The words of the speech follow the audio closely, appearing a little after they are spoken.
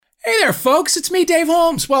Hey there, folks. It's me, Dave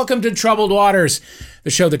Holmes. Welcome to Troubled Waters,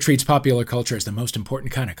 the show that treats popular culture as the most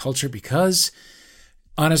important kind of culture because,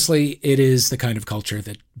 honestly, it is the kind of culture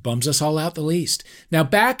that bums us all out the least. Now,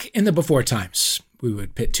 back in the before times, we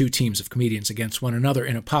would pit two teams of comedians against one another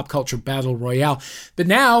in a pop culture battle royale. But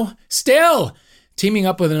now, still, teaming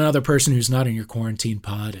up with another person who's not in your quarantine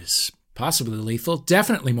pod is possibly lethal,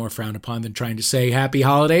 definitely more frowned upon than trying to say happy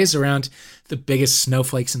holidays around the biggest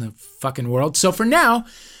snowflakes in the fucking world. So for now,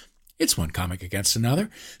 it's one comic against another.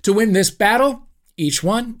 To win this battle, each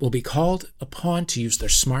one will be called upon to use their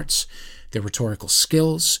smarts, their rhetorical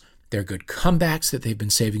skills, their good comebacks that they've been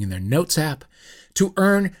saving in their notes app, to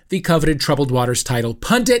earn the coveted Troubled Waters title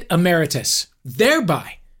Pundit Emeritus,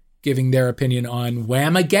 thereby giving their opinion on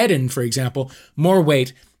Whamageddon, for example, more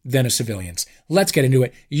weight than a civilian's. Let's get into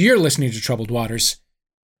it. You're listening to Troubled Waters.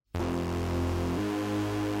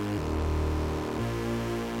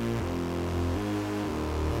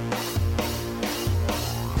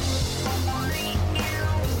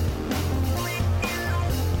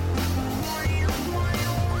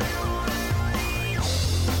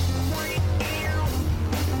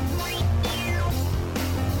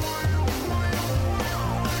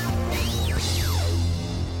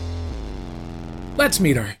 Let's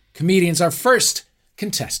meet our comedians. Our first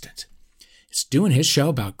contestant is doing his show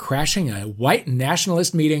about crashing a white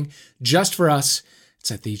nationalist meeting just for us.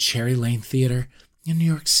 It's at the Cherry Lane Theater in New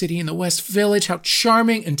York City in the West Village. How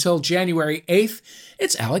charming. Until January 8th,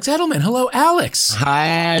 it's Alex Edelman. Hello, Alex.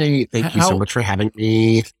 Hi. Thank you so much for having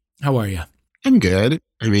me. How are you? I'm good.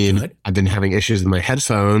 I mean, Good. I've been having issues with my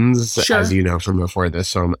headphones, Sure. as you know from before this,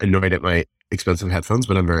 so I'm annoyed at my expensive headphones,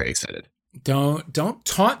 but I'm very excited. Don't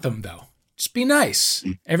taunt them, though. Just be nice.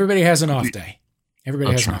 Everybody has an off day.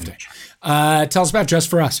 Everybody has an off day. Tell us about Just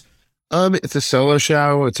For Us. It's a solo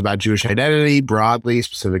show. It's about Jewish identity broadly.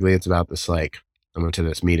 Specifically, it's about this, I went to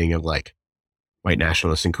this meeting of white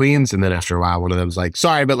nationalists in Queens. And then after a while, one of them's like,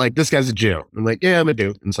 sorry, but this guy's a Jew. I'm like, yeah, I'm a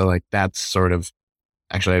Jew. And so that's sort of,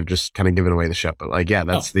 actually, I've just kind of given away the show, but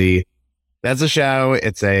that's the show.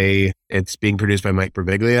 It's being produced by Mike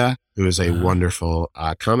Birbiglia, who is a wonderful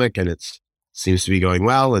comic, and it seems to be going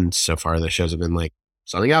well. And so far the shows have been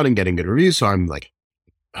selling out and getting good reviews. So I'm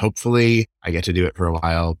hopefully I get to do it for a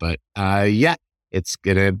while, but it's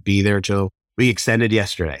going to be there till we extended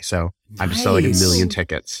yesterday. So I'm selling 1 million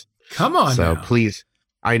tickets. Come on. So now. please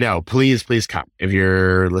come. If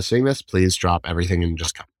you're listening to this, please drop everything and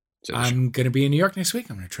just come. I'm going to be in New York next week.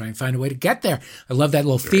 I'm going to try and find a way to get there. I love that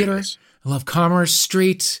little theater. Nice. I love Commerce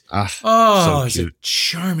Street. So is it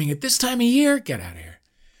charming at this time of year? Get out of here.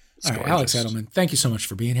 All right, Alex Edelman, thank you so much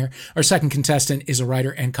for being here. Our second contestant is a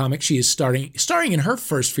writer and comic. She is starring in her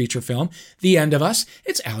first feature film, The End of Us.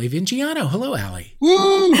 It's Ali Vingiano. Hello, Ali.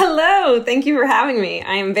 Woo! Hello. Thank you for having me.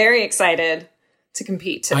 I am very excited to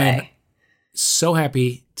compete today. I'm so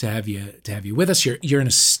happy to have you with us. You're in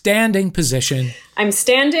a standing position. I'm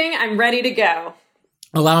standing. I'm ready to go.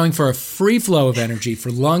 Allowing for a free flow of energy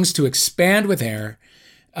for lungs to expand with air.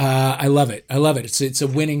 I love it. It's a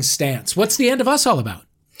winning stance. What's The End of Us all about?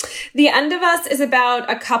 The End of Us is about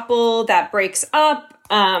a couple that breaks up.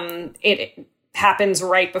 It happens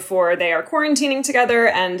right before they are quarantining together,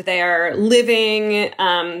 and they are living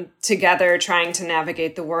together, trying to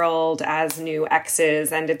navigate the world as new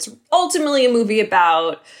exes. And it's ultimately a movie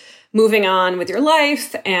about moving on with your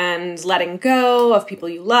life and letting go of people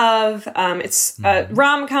you love. It's a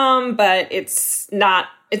rom-com, but it's not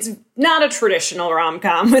a traditional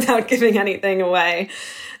rom-com without giving anything away.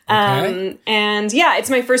 Okay. And it's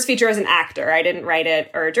my first feature as an actor. I didn't write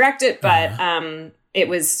it or direct it, but it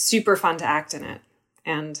was super fun to act in it.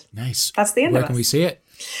 And nice. That's The End of Us. Where can we see it?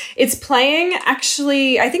 It's playing,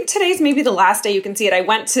 actually, I think today's maybe the last day you can see it. I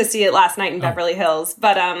went to see it last night in Beverly Hills,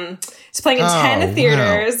 but it's playing in 10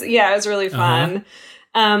 theaters. Wow. Yeah, it was really fun.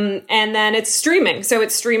 And then it's streaming. So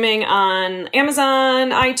it's streaming on Amazon,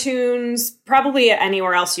 iTunes, probably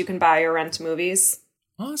anywhere else you can buy or rent movies.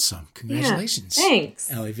 Awesome. Congratulations. Yeah,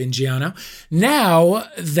 thanks. Ali Vingiano. Now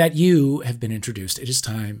that you have been introduced, it is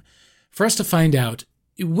time for us to find out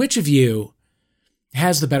which of you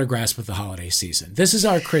has the better grasp of the holiday season. This is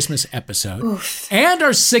our Christmas episode. Oof. And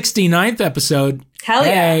our 69th episode. Hell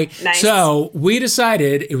yeah. Hey. Nice. So we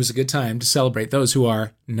decided it was a good time to celebrate those who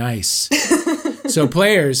are nice. So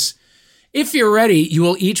players, if you're ready, you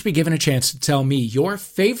will each be given a chance to tell me your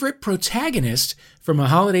favorite protagonist from a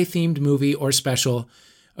holiday-themed movie or special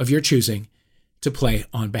of your choosing to play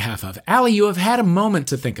on behalf of. Ali, you have had a moment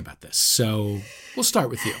to think about this, so we'll start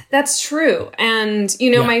with you. That's true. And,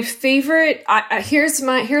 my favorite, here's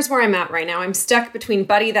where I'm at right now. I'm stuck between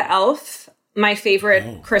Buddy the Elf, my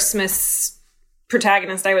favorite Christmas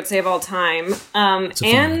protagonist, I would say, of all time.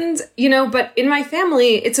 And, you know, but in my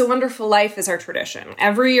family, It's a Wonderful Life is our tradition.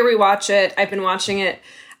 Every year we watch it. I've been watching it.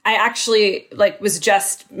 I actually was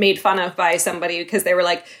just made fun of by somebody because they were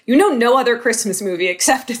like, you know, no other Christmas movie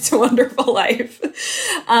except It's a Wonderful Life.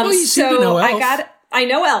 Well, you seem to know Elf. I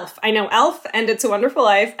know Elf. I know Elf and It's a Wonderful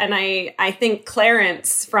Life. And I think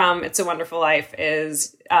Clarence from It's a Wonderful Life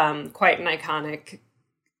is quite an iconic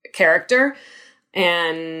character.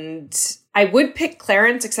 And I would pick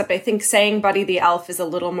Clarence, except I think saying Buddy the Elf is a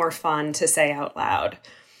little more fun to say out loud.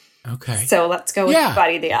 Okay. So let's go with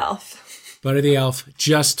Buddy the Elf. Buddy the Elf,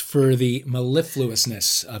 just for the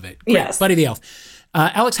mellifluousness of it. Great. Yes. Buddy the Elf.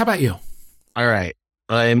 Alex, how about you? All right.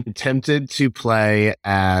 I'm tempted to play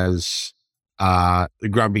as the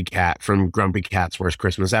Grumpy Cat from Grumpy Cat's Worst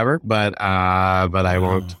Christmas Ever, but I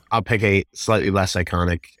won't. I'll pick a slightly less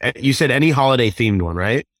iconic. You said any holiday themed one,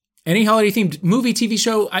 right? Any holiday themed movie, TV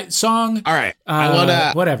show, song. All right.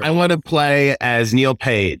 I want to play as Neil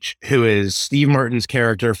Page, who is Steve Martin's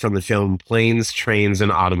character from the film Planes, Trains,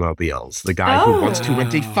 and Automobiles. The guy who wants to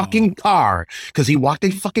rent a fucking car because he walked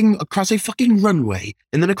across a fucking runway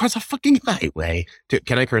and then across a fucking highway.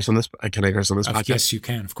 Can I curse on this? Can I curse on this podcast? Yes, you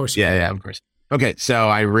can. Of course you can. Yeah, of course. Okay, so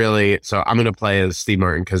I'm going to play as Steve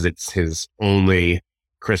Martin because it's his only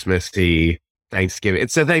Christmassy Thanksgiving.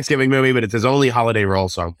 It's a Thanksgiving movie, but it's his only holiday role,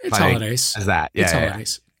 so it's holidays. As that, it's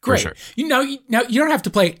holidays. Great. Sure. You don't have to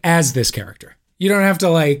play as this character. You don't have to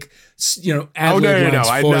no. I'm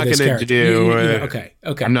not going to do. Okay.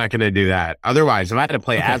 I'm not going to do that. Otherwise, if I had to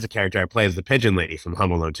play as a character, I play as the pigeon lady from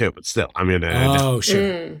Home Alone 2. But still, I'm going to. Oh,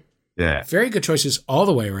 sure. Yeah. Very good choices all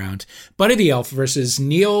the way around. Buddy the Elf versus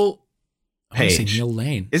Neil Page. Neil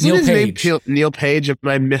Lane. Isn't Neil his Page. Name Neil Page? Am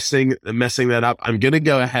I messing that up? I'm going to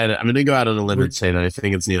go ahead. I'm going to go out on a limb and say that I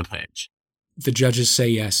think it's Neil Page. The judges say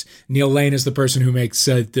yes. Neil Lane is the person who makes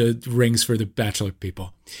the rings for the Bachelor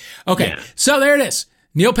people. Okay, So there it is.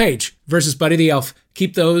 Neil Page versus Buddy the Elf.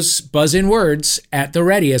 Keep those buzz-in words at the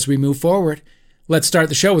ready as we move forward. Let's start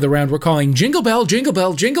the show with a round we're calling Jingle Bell, Jingle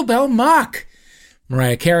Bell, Jingle Bell Mock.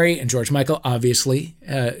 Mariah Carey and George Michael obviously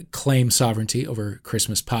claim sovereignty over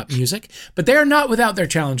Christmas pop music, but they are not without their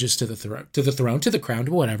challenges to the throne, to the crown,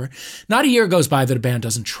 to whatever. Not a year goes by that a band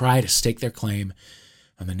doesn't try to stake their claim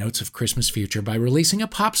on the notes of Christmas future by releasing a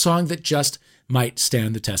pop song that just might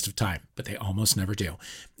stand the test of time, but they almost never do.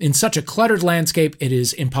 In such a cluttered landscape, it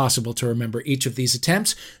is impossible to remember each of these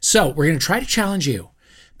attempts, so we're going to try to challenge you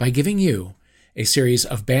by giving you a series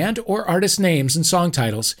of band or artist names and song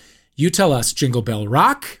titles. You tell us Jingle Bell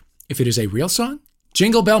Rock if it is a real song,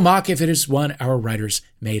 Jingle Bell Mock if it is one our writers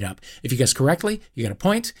made up. If you guess correctly, you get a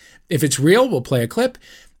point. If it's real, we'll play a clip.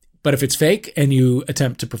 But if it's fake and you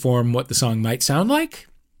attempt to perform what the song might sound like,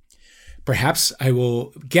 perhaps I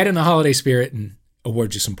will get in the holiday spirit and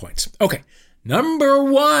award you some points. Okay, number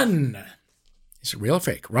 1. Is it real or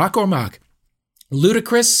fake? Rock or mock?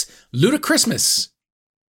 Ludachristmas.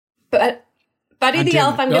 But Buddy the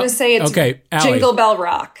Elf, I'm going to say it's Jingle Bell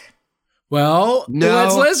Rock. Well,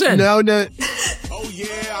 let's listen. No. Oh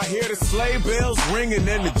yeah, I hear the sleigh bells ringing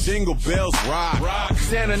and the jingle bells rock.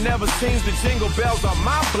 Santa never seems to jingle bells on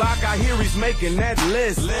my block. I hear he's making that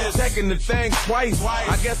list. Checking the thing twice.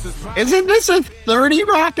 I guess it's Isn't this a 30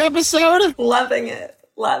 Rock episode? Loving it.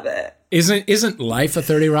 Love it. Isn't life a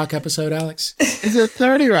 30 Rock episode, Alex? It's a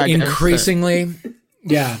 30 Rock Increasingly. episode.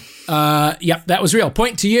 Yeah. That was real.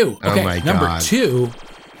 Point to you. Okay. Oh my God.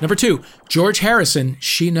 Number two, George Harrison,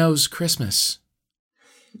 She Knows Christmas.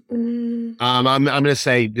 I'm going to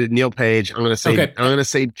say Neil Page. I'm going to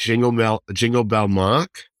say Jingle Bell Mock.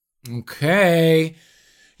 Okay.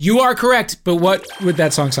 You are correct, but what would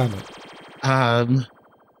that song sound like?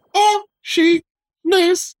 Oh, she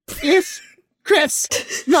knows it's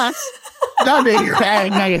Christmas. Oh,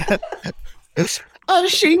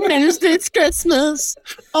 she knows it's Christmas.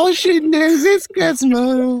 Oh, she knows it's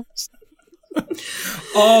Christmas.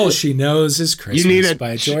 All She Knows is Christmas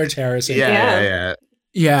by George Harrison. Yeah.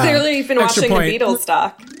 Clearly you've been watching the Beatles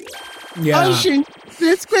doc. Yeah. Oh,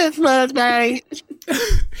 it's Christmas, babe.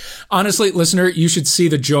 Honestly, listener, you should see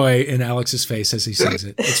the joy in Alex's face as he sings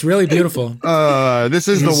it. It's really beautiful. This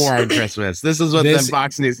is the war on Christmas. This is what the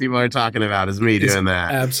Fox News people are talking about, is me doing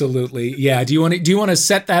that. Absolutely. Yeah. Do you want to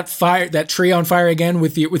set that tree on fire again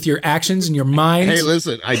with your actions and your mind? Hey,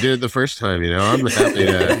 listen, I did it the first time, I'm happy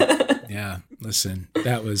to. Yeah, listen,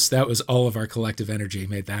 that was all of our collective energy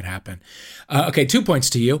made that happen. Okay, 2 points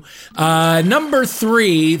to you. Number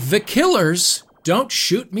 3, The Killers, Don't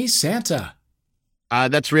Shoot Me, Santa.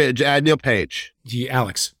 That's Neil Page.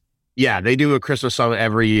 Alex. Yeah, they do a Christmas song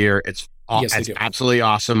every year. It's Yes, they it's do. absolutely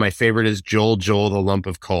awesome. My favorite is Joel, the lump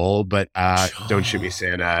of coal, but Don't Shoot Me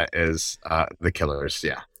Santa is the Killers.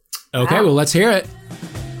 Yeah. Okay, Wow. well, let's hear it.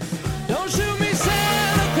 Don't shoot me,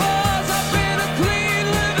 Santa Claus. I've been a clean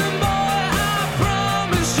living boy. I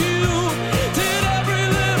promise you. Did every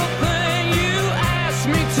little thing you asked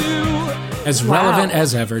me to. As Wow. relevant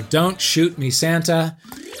as ever. Don't shoot me, Santa.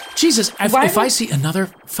 Jesus, if I see another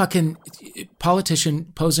fucking politician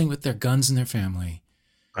posing with their guns in their family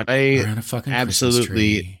around a fucking Christmas Absolutely.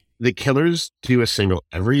 tree. The Killers do a single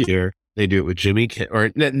every year. They do it with Jimmy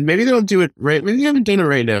or maybe they don't do it right. Maybe they haven't done it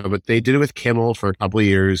right now, but they did it with Kimmel for a couple of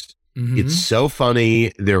years. Mhm. It's so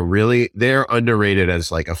funny. They're underrated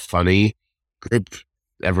as like a funny group.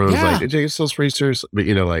 Everyone's Yeah. like, it's still Spacers, but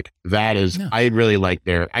like that is, No. I really like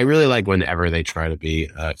whenever they try to be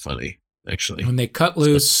funny, actually. When they cut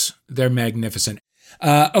loose, they're magnificent.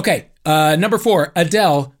 Okay, number 4,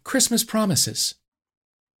 Adele, Christmas Promises.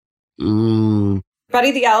 Mm,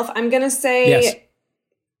 Buddy the Elf, I'm going to say Yes.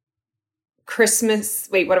 Christmas.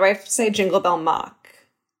 Wait, what do I have to say? Jingle Bell Mock.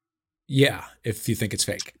 Yeah, if you think it's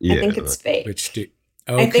fake. yeah. I think it's fake. Which do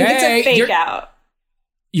okay? I think it's a fake you're, out.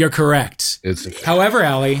 you're correct. It's However,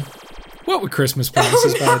 Allie, what would Christmas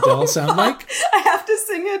Promises by Adele sound like? I have to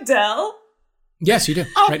sing Adele. Yes, you do.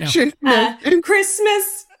 right now. shit,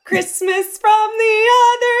 Christmas, Christmas from the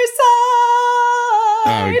other side.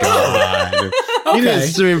 Oh, God. You Okay.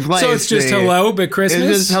 just replaced So it's just me. hello, but Christmas?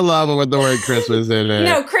 It's just hello, but with the word Christmas in it.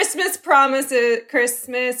 No, Christmas promises.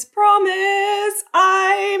 Christmas promise.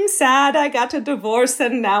 I'm sad I got a divorce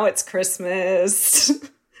and now it's Christmas.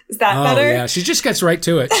 Is that Oh, better? yeah. She just gets right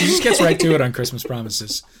to it. She just gets right to it on Christmas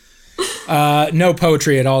Promises. No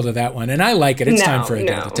poetry at all to that one. And I like it. It's time for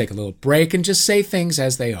Adele No. to take a little break and just say things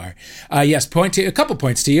as they are. Yes, a couple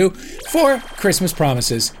points to you for Christmas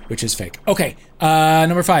Promises, which is fake. Okay,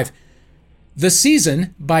 number 5. The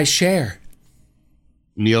Season by Cher.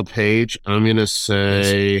 Neil Page, I'm going to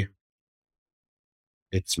say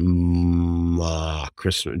it's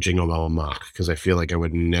Christmas Jingle Bell Mock, because I feel like I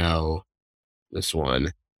would know this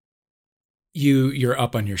one. You're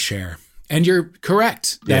up on your Cher. And you're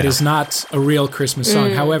correct. That Yeah. is not a real Christmas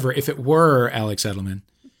song. However, if it were Alex Edelman,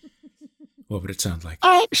 what would it sound like?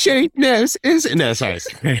 Oh, shit, no, sorry.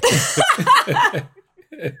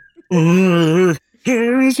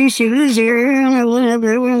 Here's the season, I love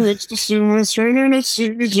it when it's the season,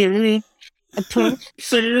 I put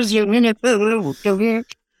season in it.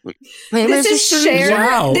 This is Cher.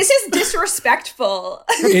 Wow. This is disrespectful.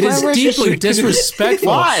 It is deeply disrespectful.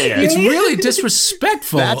 Why? It's really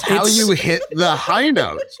disrespectful. That's how It's- you hit the high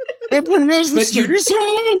notes.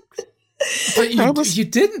 But you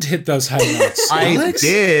didn't hit those high notes. I Alex.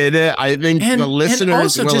 did. I think And- the and listeners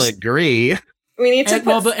also will just- agree. We need to And,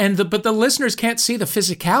 put but the listeners can't see the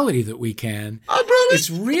physicality that we can. Oh, brother, It's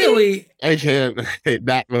really I can't.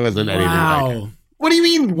 That wasn't anything. Like wow. what do you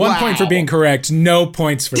mean? 1 wow? point for being correct. No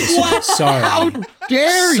points for the song. Sorry. How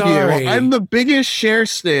dare Sorry. you? I'm the biggest Cher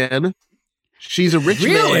stan. She's a rich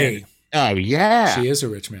man. Really? Oh yeah. She is a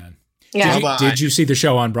rich man. yeah. Come on. Did you see the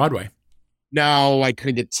show on Broadway? No, I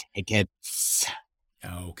couldn't get tickets.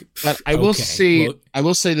 Okay. But I will Okay. see. Well, I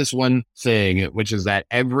will say this one thing, which is that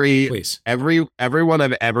please. everyone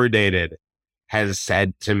I've ever dated has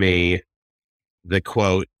said to me the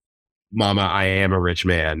quote, "Mama, I am a rich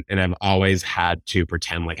man," and I've always had to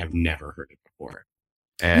pretend like I've never heard it before.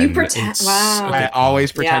 And You pretend. it's- Wow. okay. I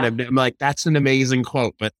always pretend Yeah. I'm like, that's an amazing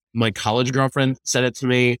quote. But my college girlfriend said it to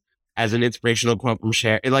me as an inspirational quote from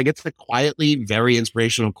Cher. Like, it's a quietly very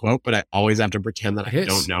inspirational quote, but I always have to pretend that It I is.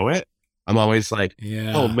 don't know it. I'm always like,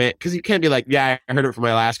 Yeah. oh man, because you can't be like, yeah, I heard it from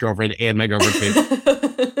my last girlfriend and my girlfriend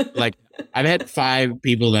too. Like, I've had 5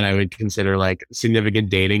 people that I would consider like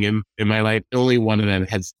significant dating in my life. Only one of them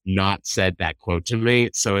has not said that quote to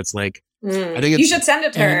me. So it's like, I think you it's- should send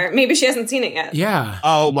it to her. Maybe she hasn't seen it yet. Yeah.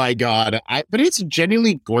 oh my God. But it's a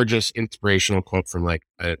genuinely gorgeous, inspirational quote from like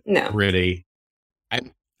a No. pretty.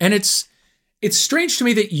 And it's strange to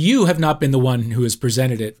me that you have not been the one who has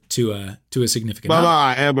presented it to a significant Mama,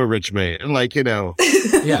 other. I am a rich man. And like, Yeah.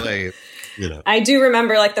 like, I do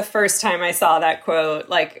remember like the first time I saw that quote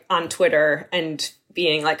like on Twitter and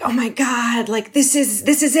being like, oh my God, like this is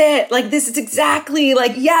it. Like this is exactly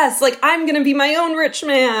like, yes, like I'm going to be my own rich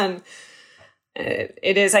man.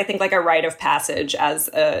 It is, I think, like a rite of passage as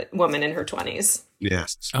a woman in her 20s.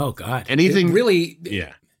 yes. Oh God. Anything- It really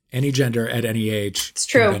Yeah. any gender at any age. It's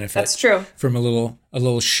can true. benefit That's true. From a little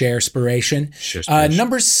Cher-spiration. Cher-spiration.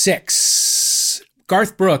 Number 6,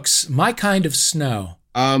 Garth Brooks, My Kind of Snow.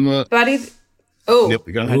 Buddy. Oh, Nope,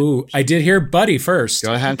 go ahead. Ooh, I did hear Buddy first.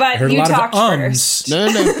 Go ahead. I but heard a you lot talked of first. No,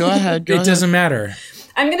 go ahead. Go It ahead. doesn't matter.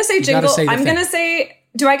 I'm going to say gotta jingle. say the I'm thing. going to say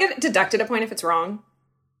Do I get deducted a point if it's wrong?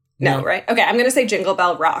 No, No. right? Okay, I'm going to say Jingle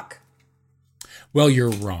Bell Rock. Well, you're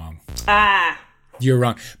wrong. Ah. You're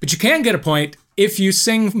wrong. But you can get a point if you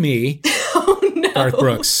sing me Oh, no. Garth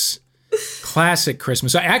Brooks. Classic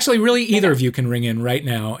Christmas. Actually, really, either of you can ring in right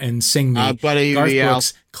now and sing me Buddy, Garth Neil.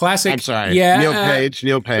 Brooks. Classic. I'm sorry. Yeah.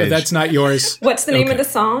 Neil Page. That's not yours. What's the name Okay. of the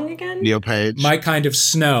song again? Neil Page. My Kind of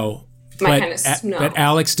Snow. My But Kind of Snow. But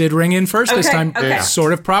Alex did ring in first this Okay, time, okay.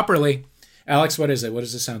 sort of properly. Alex, what is it? What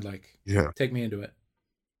does it sound like? Yeah. Take me into it.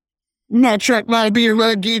 My truck might be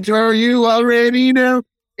a guitar, you already know.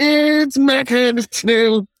 It's my kind of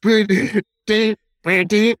snow. The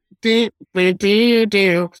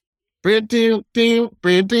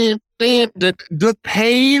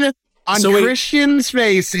pain on So wait. Christian's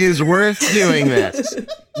face is worth doing this.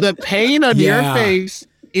 The pain on your Yeah. face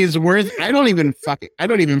is worth. I don't even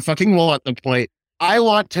fucking want the point. I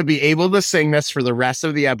want to be able to sing this for the rest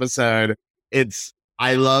of the episode.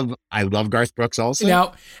 I love Garth Brooks also.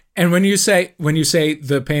 Now, and when you say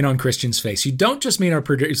the pain on Christian's face, you don't just mean our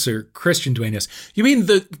producer Christian Duenas. You mean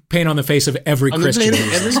the pain on the face of every On the Christian. pain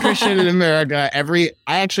of every Christian in America,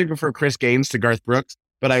 I actually prefer Chris Gaines to Garth Brooks,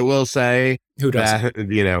 but I will say Who doesn't?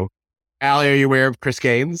 that, Allie, are you aware of Chris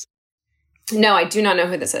Gaines? No, I do not know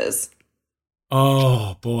who this is.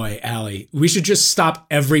 Oh boy, Allie, we should just stop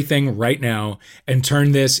everything right now and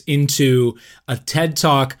turn this into a TED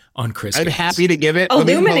Talk on Chris. I'm Gaines. happy to give it.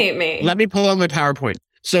 Illuminate me. Let me pull on the PowerPoint.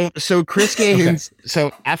 So Chris Gaines.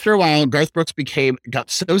 So after a while, Garth Brooks got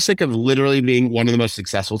so sick of literally being one of the most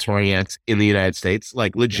successful touring acts in the United States.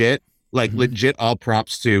 Like legit, all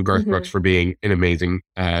props to Garth Mhm. Brooks for being an amazing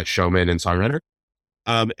showman and songwriter.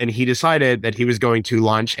 And he decided that he was going to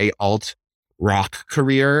launch a alt rock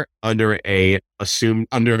career under a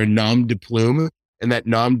nom de plume, and that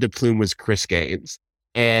nom de plume was Chris Gaines.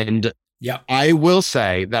 And Yeah. I will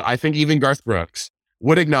say that I think even Garth Brooks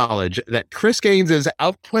would acknowledge that Chris Gaines'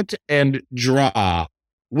 output and draw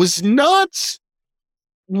was not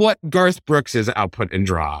what Garth Brooks' output and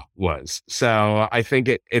draw was. So I think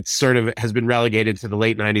it sort of has been relegated to the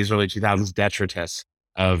late 90s, early 2000s detritus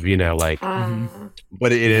of, Ah.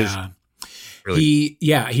 but it is Yeah. really.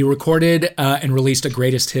 He recorded and released a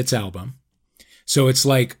greatest hits album. So it's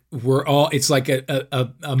like it's like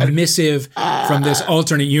a missive from this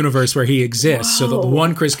alternate universe where he exists. So the Whoa.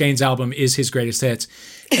 one Chris Gaines album is his greatest hits.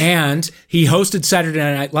 And he hosted Saturday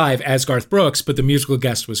Night Live as Garth Brooks, but the musical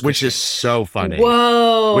guest was Chris Which is Gaines. so funny.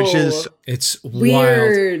 Whoa. Which is It's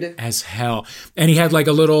weird. wild as hell. And he had like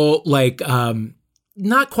a little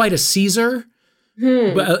not quite a Caesar,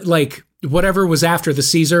 but like whatever was after the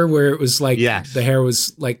Caesar, where it was like Yes. the hair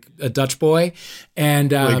was like a Dutch boy,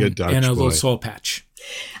 and Like a Dutch and a boy. little soul patch,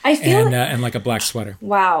 I feel and like a black sweater.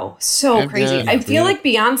 wow, so And crazy. then- I feel like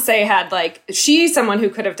Beyonce had she's someone who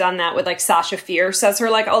could have done that with Sasha Fierce as her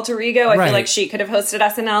alter ego. I Right. feel like she could have hosted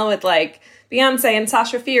SNL with Beyonce and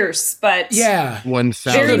Sasha Fierce, but Yeah, very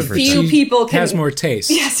 1,000%. few people can. has more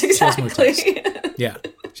taste. Yes, She has more taste. exactly. Yeah,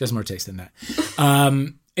 she has more taste than that.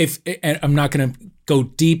 And I'm not going to go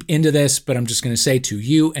deep into this, but I'm just going to say to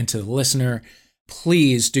you and to the listener,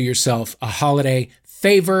 please do yourself a holiday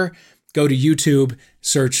favor. Go to YouTube,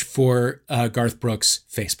 search for Garth Brooks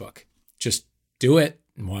Facebook. Just do it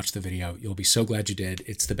and watch the video. You'll be so glad you did.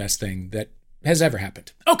 It's the best thing that has ever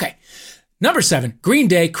happened. Okay. Number 7, Green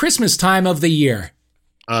Day, Christmas time of the year.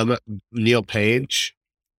 Neil Page.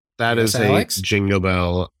 That Yes, is a Alex? Jingle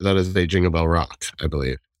Bell. That is a Jingle Bell Rock, I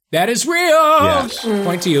believe. That is real. Yes.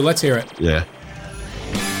 Point to you. Let's hear it. Yeah.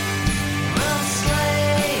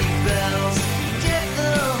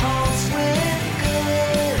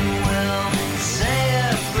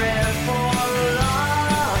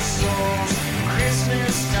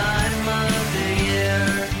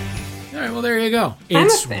 All right, well, there you go. I'm a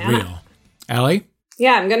It's fan. real. Allie?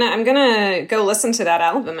 Yeah, I'm gonna go listen to that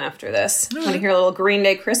album after this. I want to hear a little Green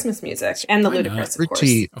Day Christmas music and the Why not? Ludacris, of course.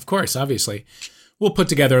 Pretty. Of course, obviously. We'll put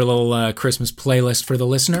together a little Christmas playlist for the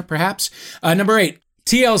listener, perhaps. Number 8,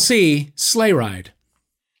 TLC, Sleigh Ride.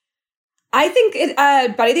 I think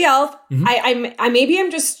Buddy the Elf. Mm-hmm. I maybe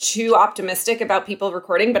I'm just too optimistic about people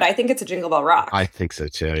recording, but I think it's a Jingle Bell Rock. I think so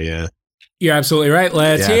too. Yeah. You're absolutely right.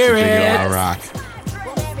 Let's Yeah, hear it's a Jingle it. Bell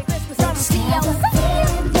Rock.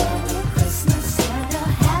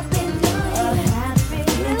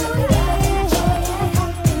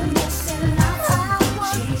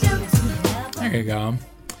 There you go.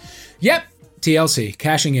 Yep. TLC,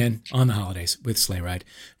 cashing in on the holidays with Sleigh Ride.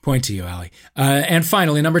 Point to you, Allie. And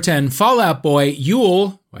finally, number 10, Fall Out Boy,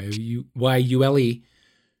 Yule, Y-U-L-E,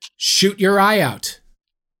 Shoot Your Eye Out.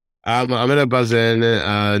 I'm gonna buzz in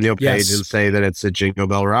Neil Page Yes. and say that it's a Jingle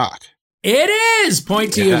Bell Rock. It is!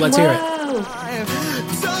 Point to you. Let's hear it. Whoa.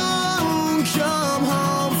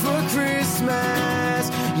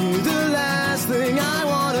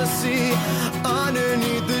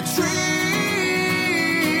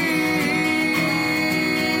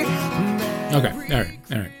 Okay.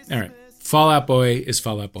 All right. Fall Out Boy is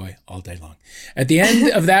Fall Out Boy all day long. At the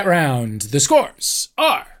end of that round, the scores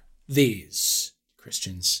are these.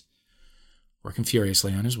 Christian's working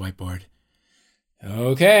furiously on his whiteboard.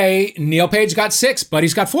 Okay, Neil Page got 6,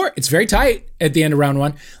 Buddy's got 4. It's very tight at the end of round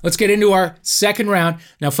 1. Let's get into our second round.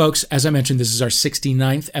 Now, folks, as I mentioned, this is our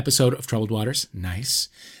 69th episode of Troubled Waters. Nice.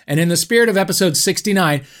 And in the spirit of episode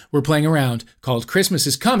 69, we're playing a round called Christmas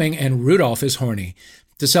is Coming and Rudolph is Horny.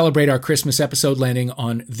 To celebrate our Christmas episode landing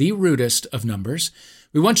on the rudest of numbers,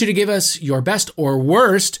 we want you to give us your best or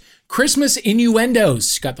worst Christmas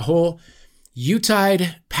innuendos. Got the whole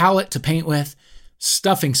Yuletide palette to paint with.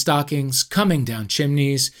 Stuffing stockings, coming down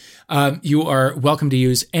chimneys. You are welcome to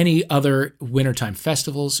use any other wintertime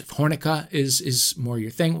festivals. If Hanukkah is more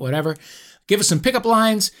your thing, whatever. Give us some pickup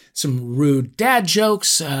lines, some rude dad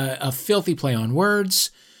jokes, a filthy play on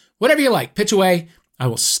words. Whatever you like, pitch away. I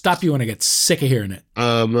will stop you when I get sick of hearing it.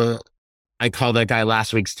 I called that guy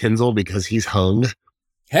last week's Tinsel because he's hung.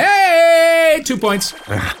 Hey, 2 points.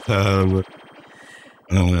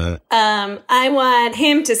 I want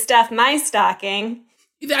him to stuff my stocking.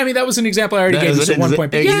 I mean, that was an example I already gave you, so 1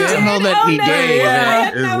 point. But Example that he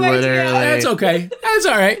gave is literally. That's okay. That's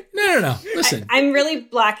all right. No. Listen, I'm really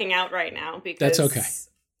blacking out right now because that's okay.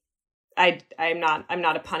 I'm not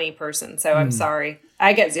a punny person, so I'm sorry.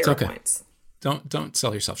 I get 0 points. Don't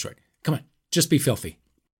sell yourself short. Come on, just be filthy.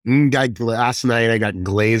 Last night I got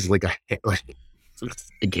glazed like a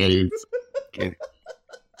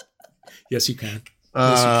Yes, you can.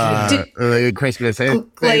 Christmas and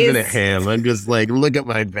a ham. I'm just like, look at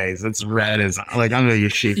my face. It's red as like I'm a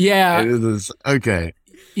sheep. Yeah. Okay.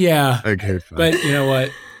 Yeah. Okay. Fine. But you know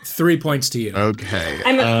what? 3 points to you. Okay.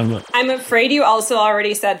 I'm afraid you also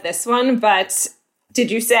already said this one, but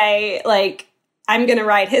did you say like I'm gonna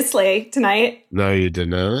ride his sleigh tonight? No, you did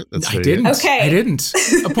not. I didn't. Okay. I didn't.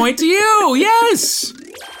 A point to you. Yes.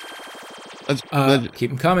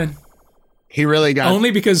 Keep them coming. He really got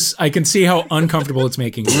only because I can see how uncomfortable it's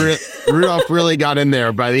making you. Rudolph really got in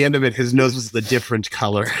there. By the end of it, his nose was the different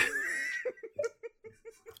color.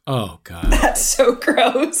 Oh God, that's so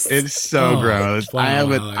gross. It's so gross. Wow, I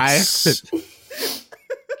haven't.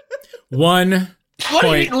 1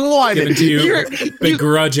 point given to you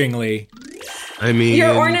begrudgingly. I mean,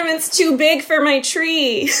 your ornament's too big for my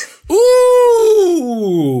tree.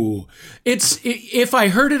 Ooh, if I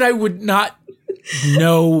heard it, I would not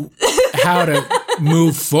know how to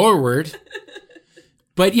move forward.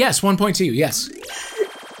 But yes, 1 point to you. Yes.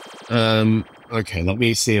 Okay, let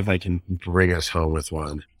me see if I can bring us home with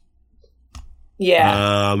one.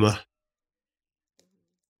 Yeah.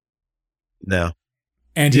 No.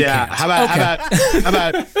 And yeah, how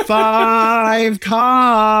about 5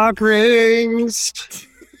 cock rings?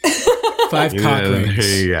 5 cock rings.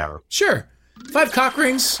 There you go. Sure. 5 cock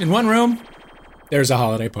rings in one room. There's a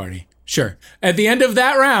holiday party. Sure. At the end of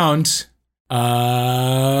that round,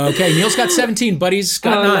 okay, Neil's got 17. Buddy's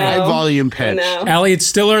got 9. High volume pitch. No. Allie, it's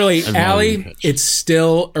still early. Allie, it's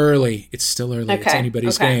still early. It's still early. Okay. It's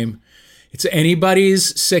anybody's game. It's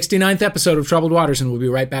anybody's 69th episode of Troubled Waters, and we'll be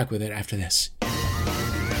right back with it after this.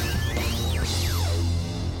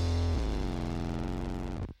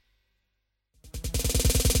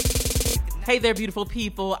 Hey there, beautiful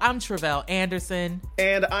people. I'm Travell Anderson.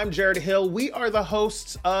 And I'm Jared Hill. We are the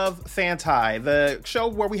hosts of Fantai, the show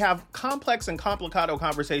where we have complex and complicado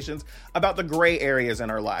conversations about the gray areas in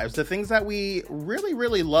our lives, the things that we really,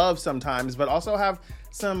 really love sometimes, but also have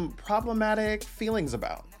some problematic feelings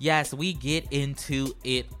about. Yes, we get into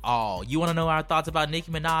it all. You want to know our thoughts about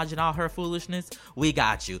Nicki Minaj and all her foolishness? We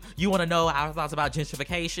got you. You want to know our thoughts about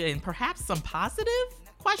gentrification and perhaps some positive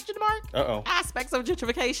aspects of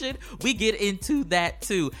gentrification? We get into that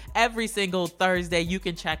too. Every single Thursday, you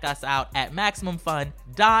can check us out at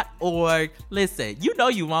MaximumFun.org. Listen, you know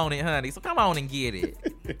you want it, honey, so come on and get it.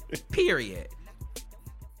 Period.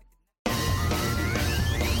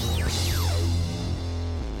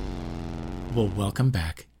 Well, welcome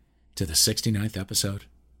back to the 69th episode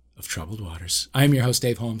of Troubled Waters. I'm your host,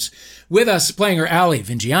 Dave Holmes. With us playing are Ali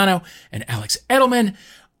Vingiano and Alex Edelman.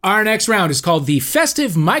 Our next round is called the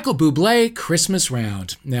Festive Michael Bublé Christmas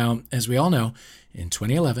Round. Now, as we all know, in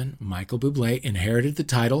 2011, Michael Bublé inherited the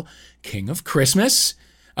title King of Christmas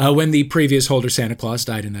when the previous holder, Santa Claus,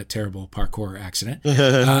 died in that terrible parkour accident.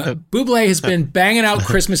 Bublé has been banging out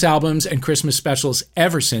Christmas albums and Christmas specials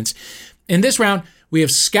ever since. In this round, we have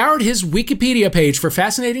scoured his Wikipedia page for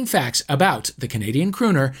fascinating facts about the Canadian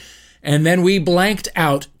crooner, and then we blanked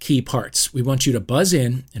out key parts. We want you to buzz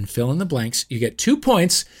in and fill in the blanks. You get 2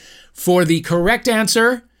 points for the correct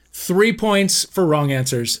answer, 3 points for wrong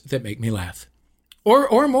answers that make me laugh.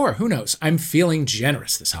 Or more, who knows? I'm feeling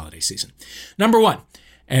generous this holiday season. Number 1,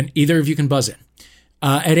 and either of you can buzz in.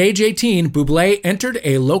 At age 18, Bublé entered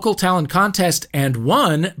a local talent contest and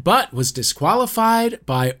won, but was disqualified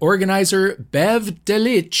by organizer Bev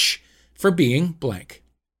Delich for being blank.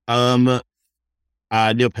 Neil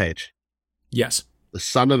Page, Yes. the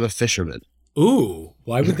son of a fisherman. Ooh,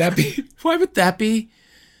 why would that be? Why would that be?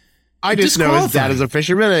 I just know his dad Disqualified. is a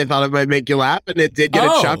fisherman. And I thought it might make you laugh, and it did get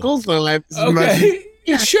Oh. a chuckle. So I Okay,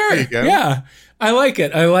 sure. There you go. Yeah, I like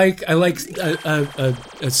it. I like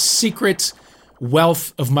a secret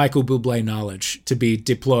wealth of Michael Bublé knowledge to be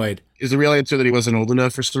deployed. Is the real answer that he wasn't old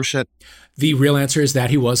enough for some shit? The real answer is that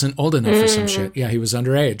he wasn't old enough for some shit. Yeah, he was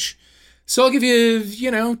underage. So I'll give you,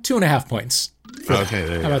 2.5 points. Okay,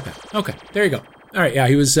 there you How go. about that? Okay, there you go. All right, yeah,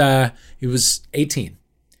 he was 18.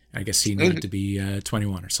 I guess he needed to be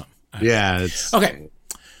 21 or something. Yeah, it's Okay.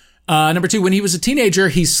 Number 2, when he was a teenager,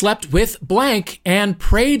 he slept with blank and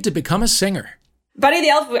prayed to become a singer. Buddy the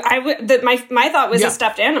Elf. My thought was Yeah. a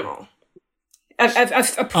stuffed animal,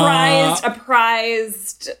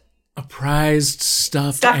 a prized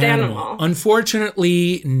stuffed Stuffed animal. animal.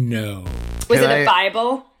 Unfortunately, no. Was Can it I- a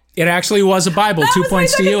Bible? It actually was a Bible. 2 was my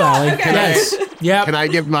points to second you, thought. Allie. Okay. Yes. Yep. Can I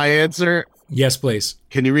give my answer? Yes, please.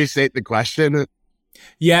 Can you restate the question?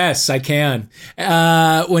 Yes, I can.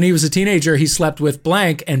 When he was a teenager, he slept with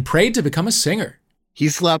blank and prayed to become a singer. He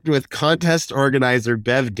slept with contest organizer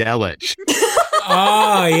Bev Delich.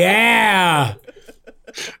 Oh, yeah.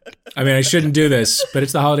 I mean, I shouldn't do this, but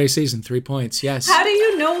it's the holiday season. 3 points. Yes. How do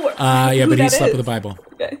you know? Yeah, who but he that slept is? with a Bible.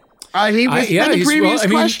 Okay. He was yeah, from the he's- previous well, I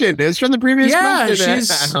mean- question. It was from the previous Yeah, question.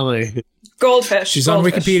 she's- Allie. Goldfish. She's on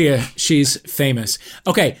Goldfish. Wikipedia. She's famous.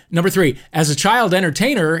 Okay, number 3. As a child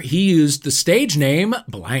entertainer, he used the stage name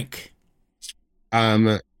blank.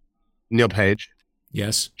 Neil Page,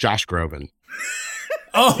 Yes. Josh Groban.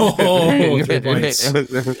 Oh, 3 points.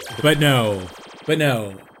 But no.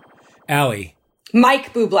 Allie.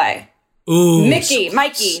 Mike Bublé. Ooh. Mikey.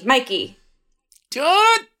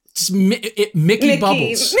 It's Mickey Bubbles. Mickey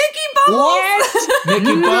Bubbles.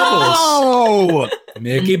 Mickey Bubbles. Oh,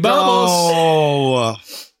 Mickey Bubbles.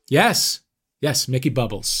 no. Yes, Mickey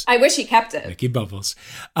Bubbles. I wish he kept it. Mickey Bubbles.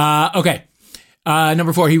 Okay.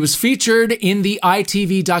 Number 4, he was featured in the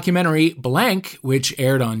ITV documentary Blank, which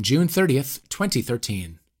aired on June 30th,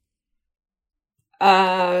 2013.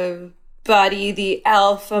 Buddy the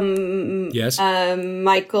Elf. Yes.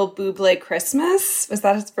 Michael Bublé Christmas. Was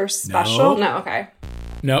that his first special? No. Okay.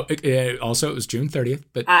 No, also it was June 30th,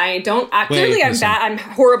 but I don't. Clearly, I'm listen. bad. I'm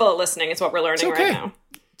horrible at listening. Is what we're learning okay. right now.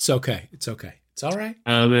 it's okay. It's okay. It's all right.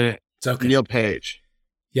 It's okay. Neil Page.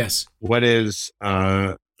 Yes. What is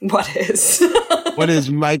What is? what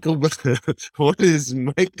is Michael Bublé's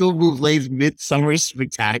Midsummer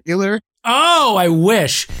Spectacular? Oh, I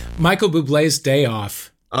wish. Michael Bublé's Day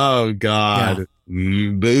Off. Oh God.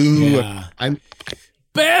 Boo. Yeah. I'm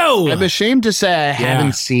Boo! ashamed to say I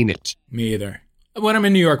haven't seen it. Me either. When I'm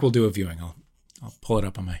in New York, we'll do a viewing. I'll pull it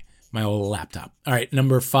up on my old laptop. All right,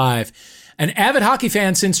 number 5. An avid hockey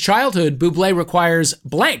fan since childhood, Bublé requires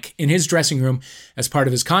blank in his dressing room as part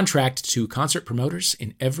of his contract to concert promoters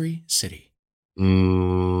in every city.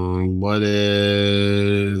 What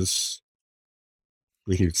is?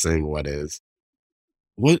 We keep saying what is.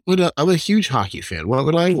 I'm a huge hockey fan. What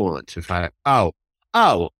would I want if I?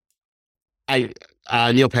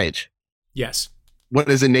 Neil Page. Yes. What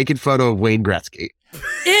is a naked photo of Wayne Gretzky?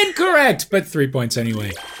 Incorrect, but 3 points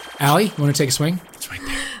anyway. Allie, you want to take a swing? It's right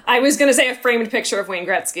there. I was going to say a framed picture of Wayne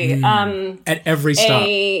Gretzky. At every stop.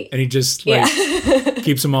 A- And he just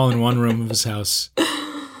keeps them all in one room of his house.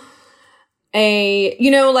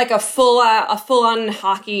 Like a full on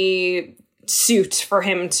hockey suit for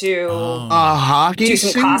him to A hockey do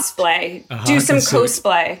some suit? cosplay. hockey Do some suit.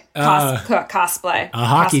 cosplay. Cosplay. A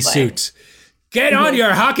hockey Cosplay. suit. Get on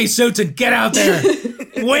your hockey suits and get out there.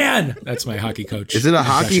 Win. That's my hockey coach. Is it a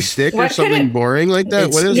hockey impression. stick or What kind something of- boring like that?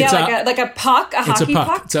 It's- What is Yeah, it? like a puck, a It's a hockey puck.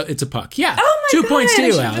 puck. It's a puck. Yeah. Oh my 2 points to God, I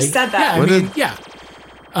you, should've Allie. just said that. Yeah, What I mean, is-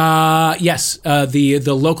 yeah. Yes,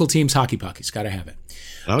 the local team's hockey puck. He's got to have it.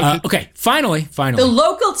 Okay, finally. The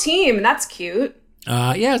local team. That's cute.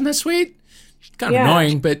 Yeah, isn't that sweet? Kind of Yeah.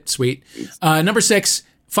 annoying, but sweet. Number 6,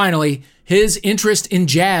 finally, his interest in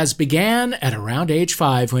jazz began at around age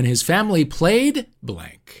 5 when his family played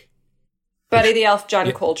blank. Buddy the Elf, John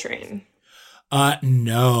Coltrane.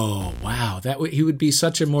 No. Wow. He would be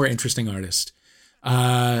such a more interesting artist.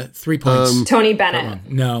 3 points. Tony Bennett.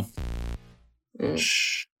 No.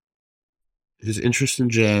 His interest in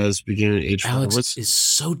jazz began at age 5. Alex is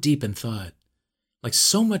so deep in thought. Like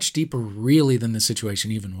so much deeper really than the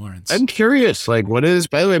situation even warrants. I'm curious. Like, what is?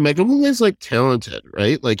 By the way, Michael Bublé's like talented,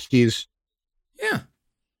 right? Like he's Yeah.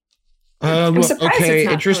 I'm surprised Okay, it's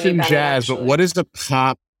not interest Tony in Bennett, jazz, but actually. what is the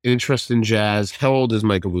pop interest in jazz? How old is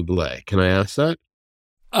Michael Bublé? Can I ask that?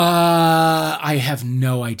 I have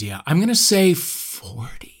no idea. I'm going to say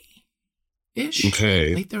 40-ish.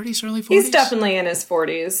 Okay. Late 30s, early 40s. He's definitely in his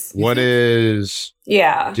 40s. What is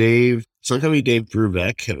Yeah. Dave? It's not gonna be Dave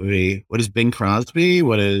Brubeck. It would be, what is Bing Crosby?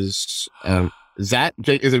 What is is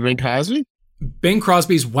it Bing Crosby? Bing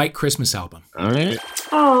Crosby's White Christmas album. All right,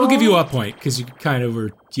 Oh. We'll give you a point because you kind of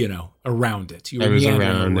were, around it. You I were was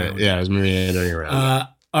meandering around it. Yeah, I was meandering around.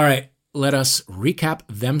 All right, let us recap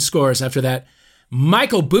them scores after that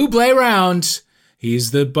Michael Bublé round.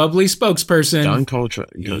 He's the bubbly spokesperson. John Coltrane.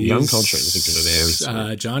 Young Coltrane is a good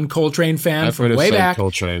name. John Coltrane fan I've from heard of way said back.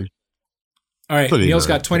 Coltrane. All right, Pretty Neil's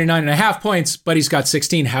nice. got 29.5 points, Buddy's got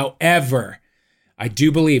 16. However, I do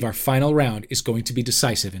believe our final round is going to be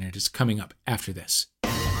decisive, and it is coming up after this.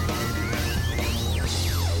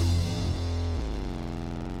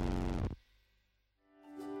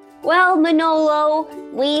 Well, Manolo,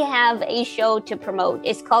 we have a show to promote.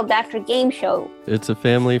 It's called Dr. Game Show. It's a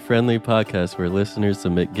family-friendly podcast where listeners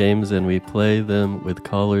submit games and we play them with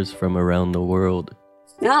callers from around the world.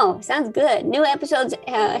 No, sounds good. New episodes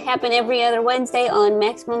happen every other Wednesday on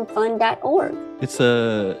MaximumFun.org. It's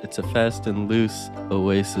a fast and loose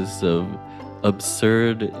oasis of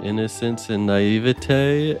absurd innocence and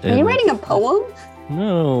naivete. Are you writing a poem?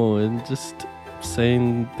 No, and just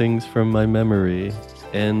saying things from my memory.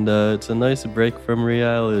 And it's a nice break from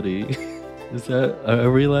reality.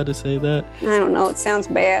 Are we allowed to say that? I don't know. It sounds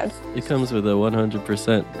bad. It comes with a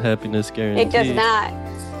 100% happiness guarantee. It does not.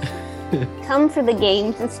 Come for the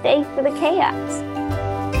games and stay for the chaos.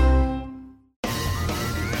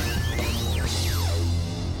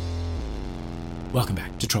 Welcome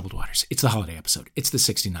back to Troubled Waters. It's the holiday episode. It's the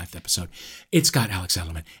 69th episode. It's got Alex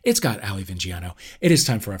Edelman. It's got Ali Vingiano. It is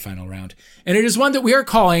time for our final round. And it is one that we are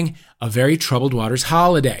calling a very Troubled Waters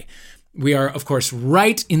holiday. We are, of course,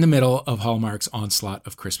 right in the middle of Hallmark's onslaught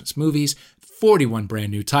of Christmas movies. 41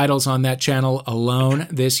 brand new titles on that channel alone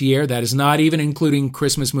this year. That is not even including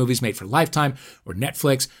Christmas movies made for Lifetime or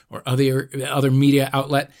Netflix or other media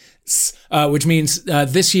outlets, which means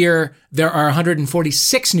this year there are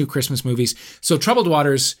 146 new Christmas movies. So Troubled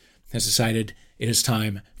Waters has decided it is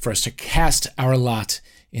time for us to cast our lot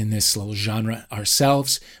in this little genre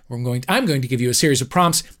ourselves. I'm going to give you a series of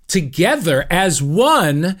prompts. Together as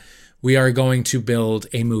one, we are going to build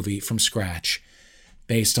a movie from scratch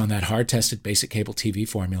based on that hard-tested basic cable TV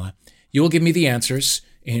formula. You will give me the answers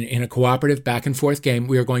in a cooperative back-and-forth game.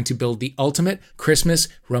 We are going to build the ultimate Christmas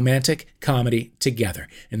romantic comedy together.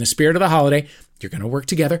 In the spirit of the holiday, you're going to work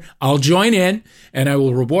together. I'll join in, and I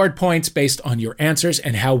will reward points based on your answers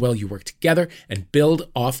and how well you work together and build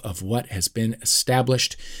off of what has been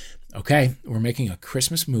established. Okay, we're making a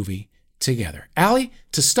Christmas movie together. Allie,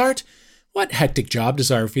 to start, what hectic job does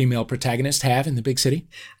our female protagonist have in the big city?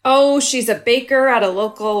 Oh, she's a baker at a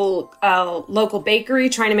local bakery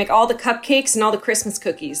trying to make all the cupcakes and all the Christmas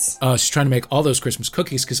cookies. She's trying to make all those Christmas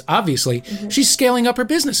cookies because obviously she's scaling up her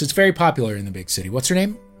business. It's very popular in the big city. What's her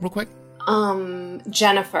name, real quick?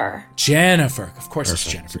 Jennifer. Jennifer. Of course it's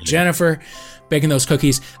Jennifer. Jennifer baking those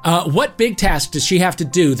cookies. What big task does she have to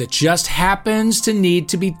do that just happens to need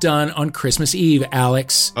to be done on Christmas Eve,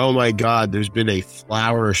 Alex? Oh my God, there's been a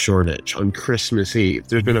flour shortage on Christmas Eve.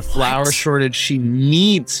 There's been a flour shortage. She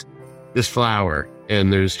needs this flour,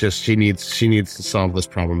 and she needs to solve this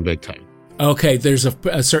problem big time. Okay, there's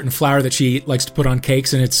a certain flour that she likes to put on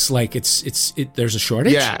cakes, and it's like there's a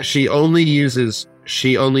shortage. Yeah, she only uses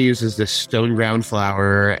this stone ground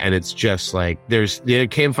flour, and it's just like you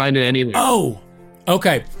can't find it anywhere. Oh,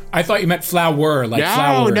 okay. I thought you meant flour, like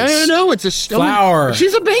flowers. No. It's a stone flour.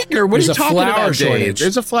 She's a baker. What There's are you a talking flour about, shortage. Dave?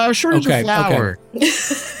 There's a flour shortage of flour.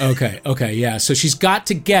 Okay, yeah. So she's got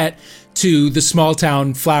to get to the small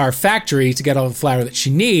town flour factory to get all the flour that she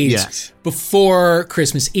needs before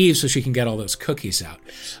Christmas Eve so she can get all those cookies out.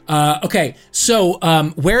 Okay, so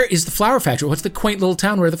where is the flour factory? What's the quaint little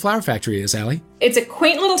town where the flour factory is, Allie? It's a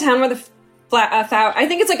quaint little town where the I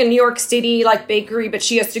think it's like a New York City like bakery, but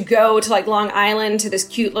she has to go to like Long Island to this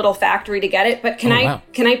cute little factory to get it. But can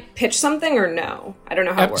I pitch something or no? I don't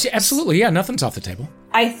know how it works. Absolutely, yeah. Nothing's off the table.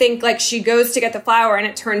 I think like she goes to get the flour and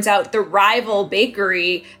it turns out the rival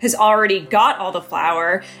bakery has already got all the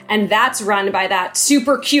flour, and that's run by that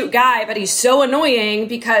super cute guy, but he's so annoying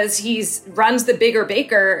because he's runs the bigger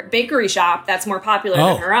bakery shop that's more popular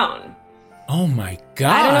than her own. Oh my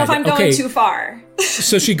God. I don't know if I'm going too far.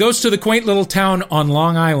 So she goes to the quaint little town on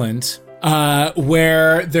Long Island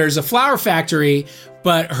where there's a flour factory,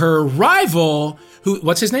 but her rival,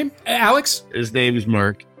 what's his name? Alex? His name is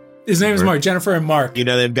Mark. His name is Mark. Jennifer and Mark. You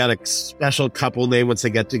know, they've got a special couple name once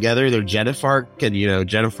they get together. They're Jennifer, and you know,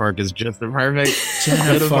 Jennifer is just the perfect.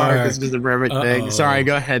 Jennifer is just the perfect thing. Sorry,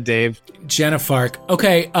 go ahead, Dave. Jennifer.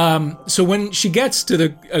 Okay, so when she gets to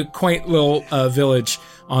the quaint little village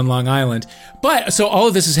on Long Island, so all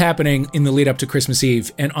of this is happening in the lead up to Christmas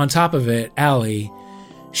Eve, and on top of it, Allie,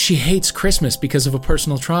 she hates Christmas because of a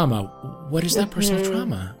personal trauma. What is that personal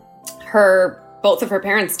trauma? Both of her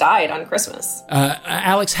parents died on Christmas.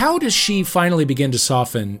 Alex, how does she finally begin to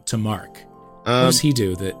soften to Mark? What does he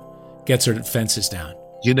do that gets her fences down?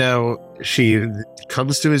 You know, she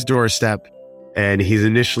comes to his doorstep, and he's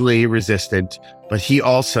initially resistant, but he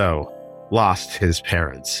also lost his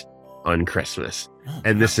parents on Christmas.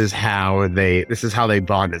 And this is how they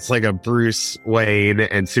bond. It's like a Bruce Wayne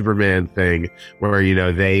and Superman thing where, you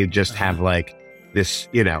know, they just have like this,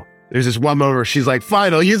 you know, there's this one moment where she's like,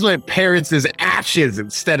 fine, I'll use my parents as ashes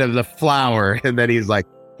instead of the flour. And then he's like,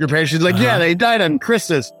 your parents? She's like, yeah, they died on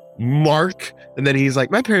Christmas, Mark. And then he's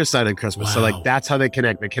like, my parents died on Christmas. Wow. So like, that's how they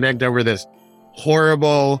connect. They connect over this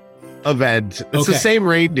horrible event. It's the same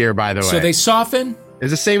reindeer, by the way. So they soften? It's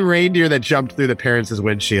the same reindeer that jumped through the parents'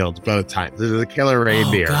 windshield both times. This is a killer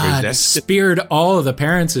reindeer. Oh, God, it speared all of the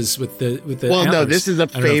parents with the Well, antlers. no, this is a I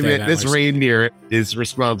don't know if they famous. have This antlers. reindeer is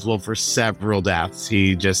responsible for several deaths.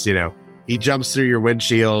 He just, you know, he jumps through your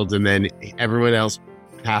windshield, and then everyone else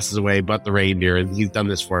passes away, but the reindeer. And he's done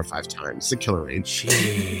this 4 or 5 times. It's a killer reindeer.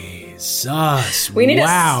 Jesus, We need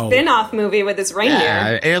wow. a spin-off movie with this reindeer.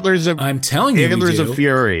 Yeah, Antlers of. I'm telling you, Antlers we of do.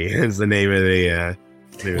 Fury is the name of the.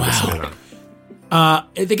 Wow.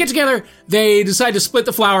 They get together, they decide to split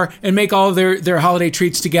the flour and make all of their holiday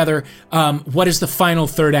treats together. What is the final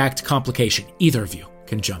third act complication? Either of you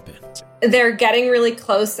can jump in. They're getting really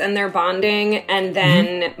close and they're bonding, and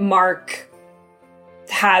then Mark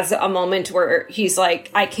has a moment where he's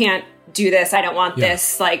like, I can't do this. I don't want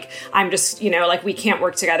this. Like, I'm just, you know, like, we can't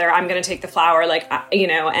work together. I'm going to take the flour, like, you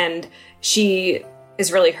know, and she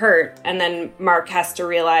is really hurt. And then Mark has to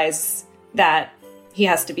realize that he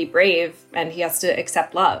has to be brave and he has to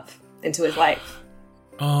accept love into his life.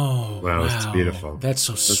 Oh, wow. It's beautiful. That's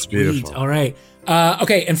so sweet. Beautiful. All right.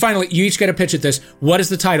 Okay, and finally, you each get a pitch at this. What is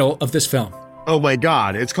the title of this film? Oh my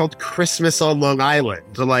God, it's called Christmas on Long Island.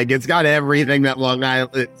 So like, it's got everything that Long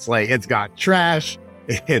Island, it's like, it's got trash,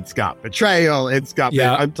 it's got betrayal, it's got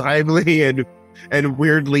the untimely and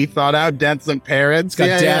weirdly thought out deaths of parents. It's got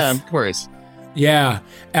death. Yeah, of course. Yeah.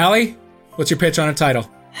 Allie, what's your pitch on a title?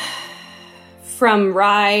 From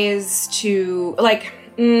Rise to, like,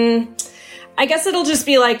 I guess it'll just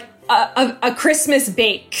be like a Christmas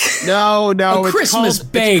bake. No, A Christmas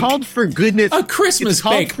bake. It's called For Goodness. A Christmas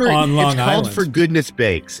bake on Long It's Island. called For Goodness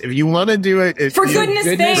Bakes. If you want to do it, For Goodness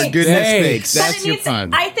Bakes. For Goodness Bakes. But That's it your needs,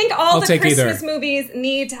 fun. I think all I'll the take Christmas either. movies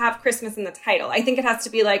need to have Christmas in the title. I think it has to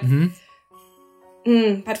be like,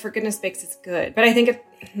 but For Goodness Bakes is good. But I think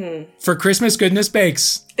it, For Christmas Goodness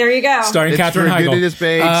Bakes. there you go. Starring It's Katherine For Heigl. Goodness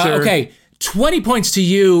Bakes, or- Okay, 20 points to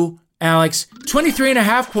you, Alex.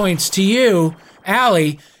 23.5 points to you,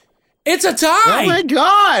 Allie. It's a tie. Oh my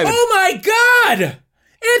God. Oh my God!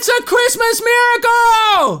 It's a Christmas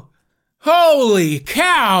miracle! Holy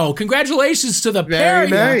cow! Congratulations to the pair. Very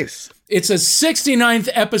nice. It's a 69th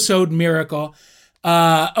episode miracle.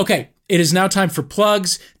 Okay, it is now time for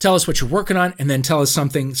plugs. Tell us what you're working on, and then tell us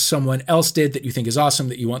something someone else did that you think is awesome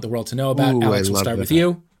that you want the world to know about. Ooh, Alex, I we'll love start with that.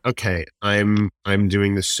 you. Okay, I'm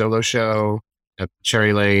doing this solo show at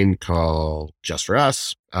Cherry Lane called Just for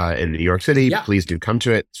Us in New York City. Yeah. Please do come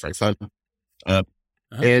to it. It's very fun.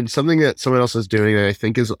 And something that someone else is doing that I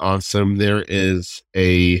think is awesome. There's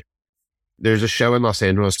a show in Los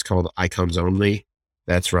Angeles called Icons Only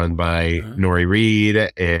that's run by Nori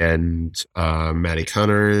Reed and Maddie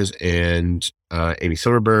Connors and Amy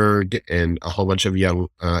Silverberg and a whole bunch of young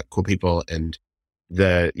cool people. And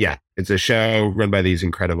it's a show run by these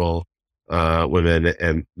incredible women,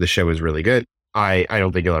 and the show is really good. I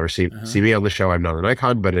don't think you'll ever see me on the show. I'm not an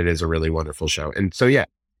icon, but it is a really wonderful show. And so, yeah,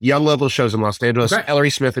 young local shows in Los Angeles. Okay. Ellery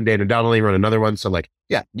Smith and Dana Donnelly run another one. So, like,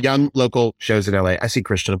 yeah, young local shows in LA. I see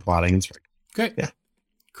Christian applauding. It's Okay. Yeah.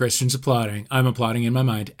 Christian's applauding. I'm applauding in my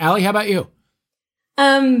mind. Allie, how about you?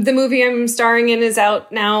 The movie I'm starring in is out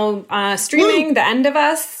now, streaming. The End of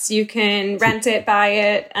Us. You can rent it, buy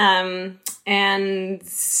it, and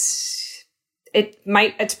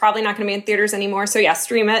it's probably not going to be in theaters anymore. So yeah,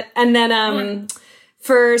 stream it. And then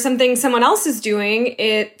for something someone else is doing,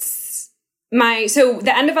 it's So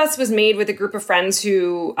The End of Us was made with a group of friends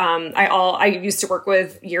who I used to work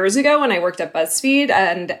with years ago when I worked at BuzzFeed,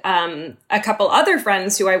 and a couple other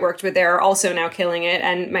friends who I worked with there are also now killing it.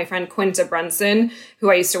 And my friend Quinta Brunson,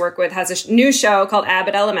 who I used to work with, has a new show called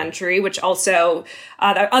Abbott Elementary, which also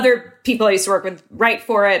the other people I used to work with write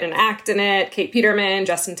for it and act in it. Kate Peterman,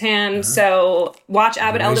 Justin Tan. So watch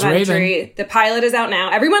Abbott Elementary. Raven. The pilot is out now.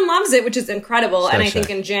 Everyone loves it, which is incredible. And I think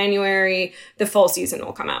in January the full season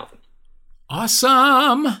will come out.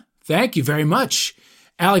 Awesome. Thank you very much.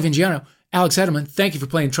 Ali Vingiano, Alex Edelman, thank you for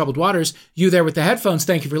playing Troubled Waters. You there with the headphones,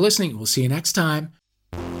 thank you for listening. We'll see you next time.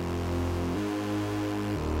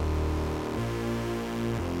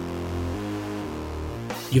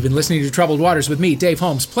 You've been listening to Troubled Waters with me, Dave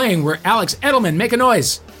Holmes, playing where Alex Edelman. Make a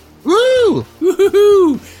noise. Woo!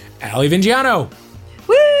 Woo-hoo-hoo! Ali Vingiano.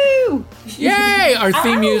 Woo! Yay! Our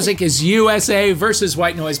theme music is USA versus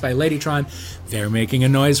White Noise by Ladytron. They're making a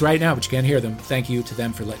noise right now, but you can't hear them. Thank you to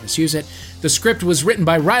them for letting us use it. The script was written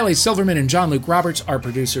by Riley Silverman and John Luke Roberts. Our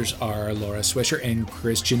producers are Laura Swisher and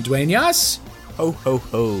Christian Duenas. Ho, ho,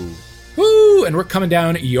 ho. Woo! And we're coming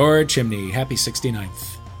down your chimney. Happy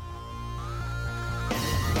 69th.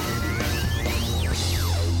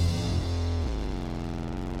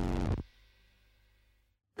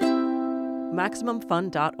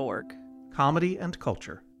 MaximumFun.org. Comedy and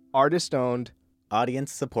culture. Artist owned.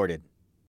 Audience supported.